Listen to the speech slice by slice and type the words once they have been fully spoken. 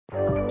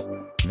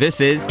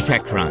This is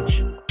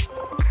TechCrunch.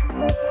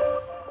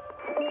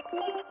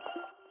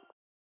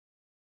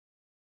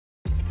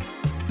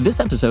 This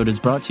episode is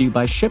brought to you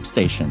by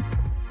ShipStation.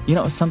 You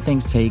know, some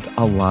things take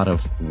a lot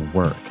of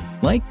work,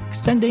 like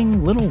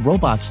sending little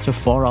robots to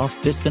far-off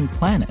distant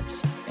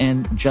planets.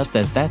 And just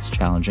as that's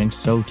challenging,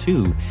 so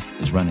too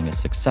is running a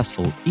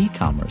successful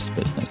e-commerce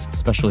business,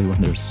 especially when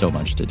there's so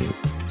much to do.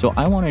 So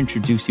I want to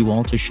introduce you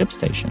all to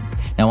ShipStation.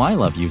 Now, I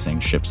love using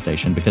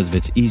ShipStation because of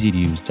its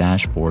easy-to-use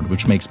dashboard,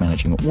 which makes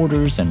managing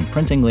orders and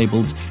printing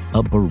labels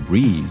a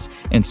breeze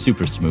and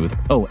super smooth.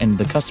 Oh, and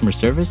the customer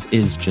service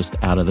is just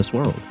out of this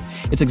world.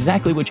 It's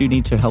exactly what you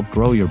need to help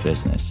grow your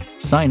business.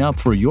 Sign up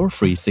for your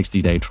free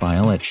 60-day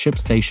trial at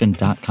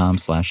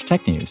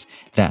shipstation.com/technews.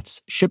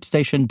 That's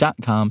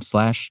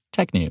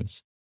shipstation.com/technews.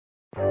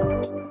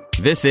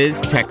 This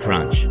is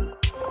TechCrunch.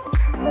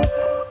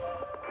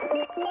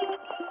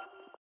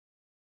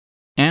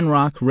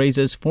 Anrok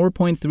raises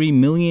 $4.3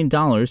 million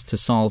to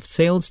solve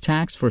sales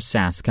tax for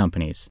SaaS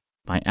companies,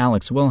 by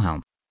Alex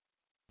Wilhelm.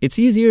 It's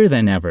easier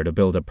than ever to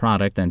build a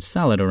product and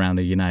sell it around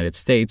the United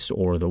States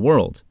or the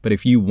world. But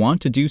if you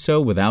want to do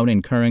so without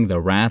incurring the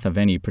wrath of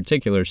any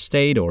particular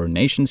state or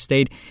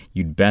nation-state,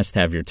 you'd best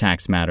have your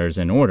tax matters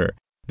in order.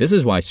 This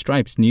is why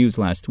Stripe's news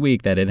last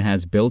week that it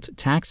has built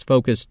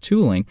tax-focused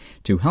tooling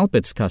to help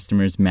its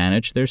customers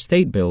manage their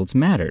state bills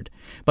mattered.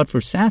 But for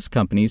SaaS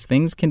companies,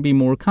 things can be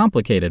more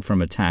complicated from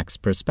a tax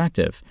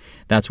perspective.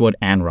 That's what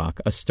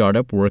Anrok, a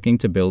startup working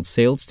to build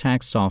sales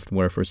tax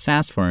software for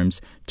SaaS firms,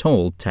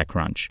 told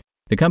TechCrunch.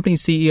 The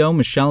company's CEO,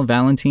 Michelle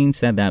Valentine,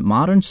 said that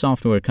modern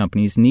software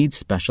companies need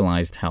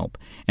specialized help,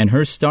 and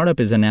her startup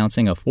is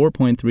announcing a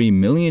 $4.3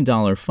 million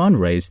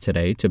fundraise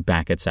today to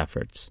back its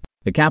efforts.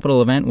 The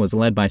Capital event was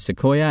led by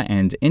Sequoia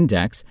and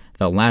Index,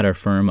 the latter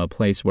firm a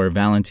place where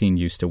Valentine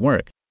used to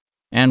work.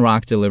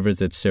 Anrok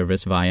delivers its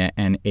service via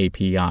an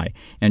API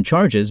and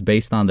charges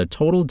based on the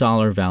total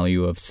dollar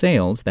value of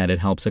sales that it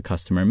helps a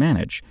customer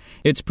manage.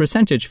 Its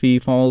percentage fee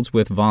falls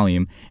with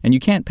volume, and you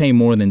can't pay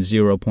more than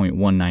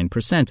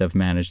 0.19% of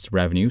managed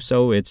revenue,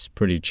 so it's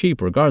pretty cheap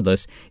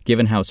regardless,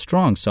 given how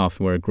strong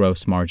software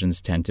gross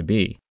margins tend to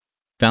be.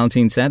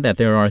 Valentine said that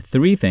there are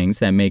 3 things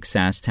that make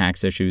SaaS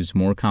tax issues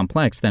more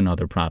complex than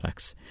other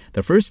products.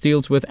 The first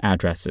deals with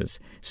addresses.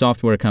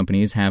 Software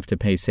companies have to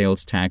pay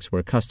sales tax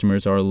where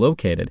customers are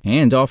located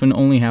and often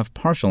only have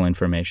partial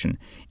information.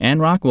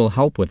 Anrok will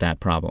help with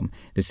that problem.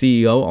 The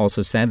CEO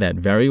also said that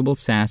variable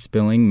SaaS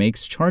billing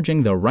makes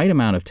charging the right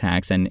amount of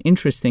tax an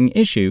interesting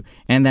issue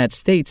and that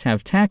states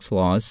have tax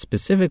laws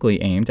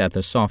specifically aimed at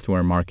the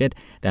software market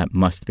that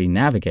must be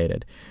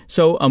navigated.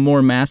 So a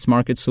more mass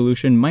market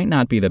solution might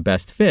not be the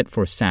best fit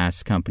for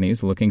SaaS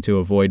companies looking to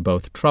avoid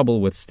both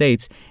trouble with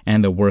states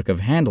and the work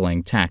of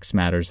handling tax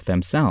matters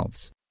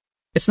themselves.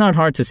 It's not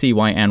hard to see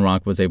why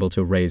Anrok was able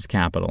to raise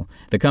capital.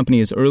 The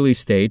company is early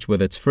stage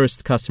with its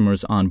first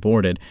customers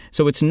onboarded,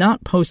 so it's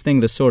not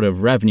posting the sort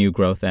of revenue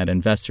growth that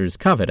investors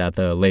covet at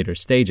the later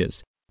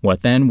stages.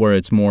 What then were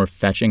its more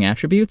fetching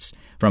attributes?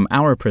 From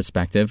our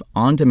perspective,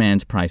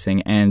 on-demand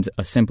pricing and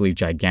a simply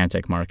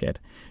gigantic market.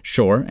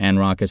 Sure,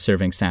 Anrok is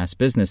serving SaaS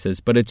businesses,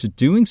 but it's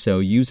doing so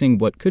using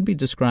what could be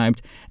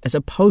described as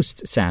a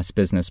post-SaaS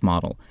business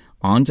model.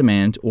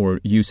 On-demand or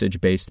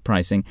usage-based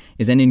pricing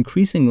is an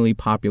increasingly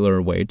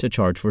popular way to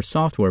charge for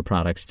software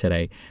products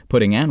today,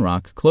 putting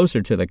Anrok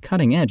closer to the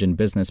cutting edge in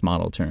business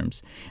model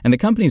terms. And the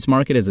company's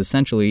market is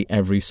essentially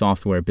every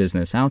software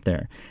business out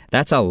there.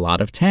 That's a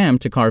lot of TAM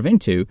to carve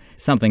into,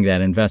 something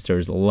that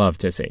investors love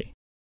to see.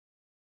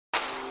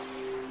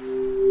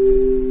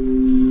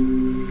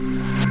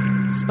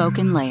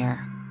 Spoken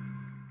Layer.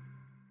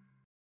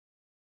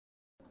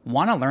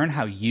 Want to learn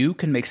how you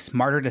can make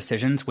smarter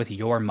decisions with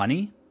your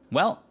money?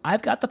 Well,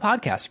 I've got the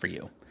podcast for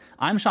you.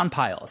 I'm Sean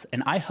Piles,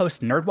 and I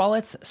host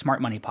NerdWallet's Smart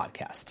Money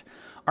Podcast.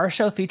 Our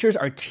show features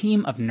our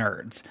team of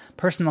nerds,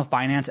 personal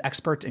finance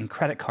experts in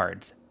credit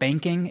cards,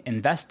 banking,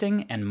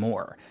 investing, and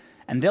more.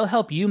 And they'll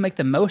help you make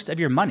the most of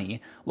your money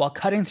while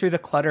cutting through the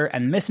clutter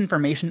and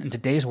misinformation in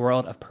today's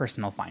world of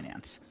personal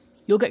finance.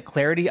 You'll get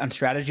clarity on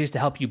strategies to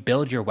help you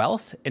build your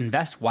wealth,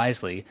 invest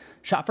wisely,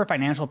 shop for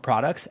financial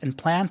products, and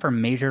plan for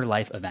major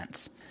life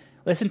events.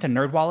 Listen to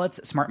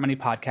NerdWallet's Smart Money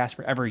Podcast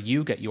wherever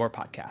you get your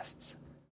podcasts.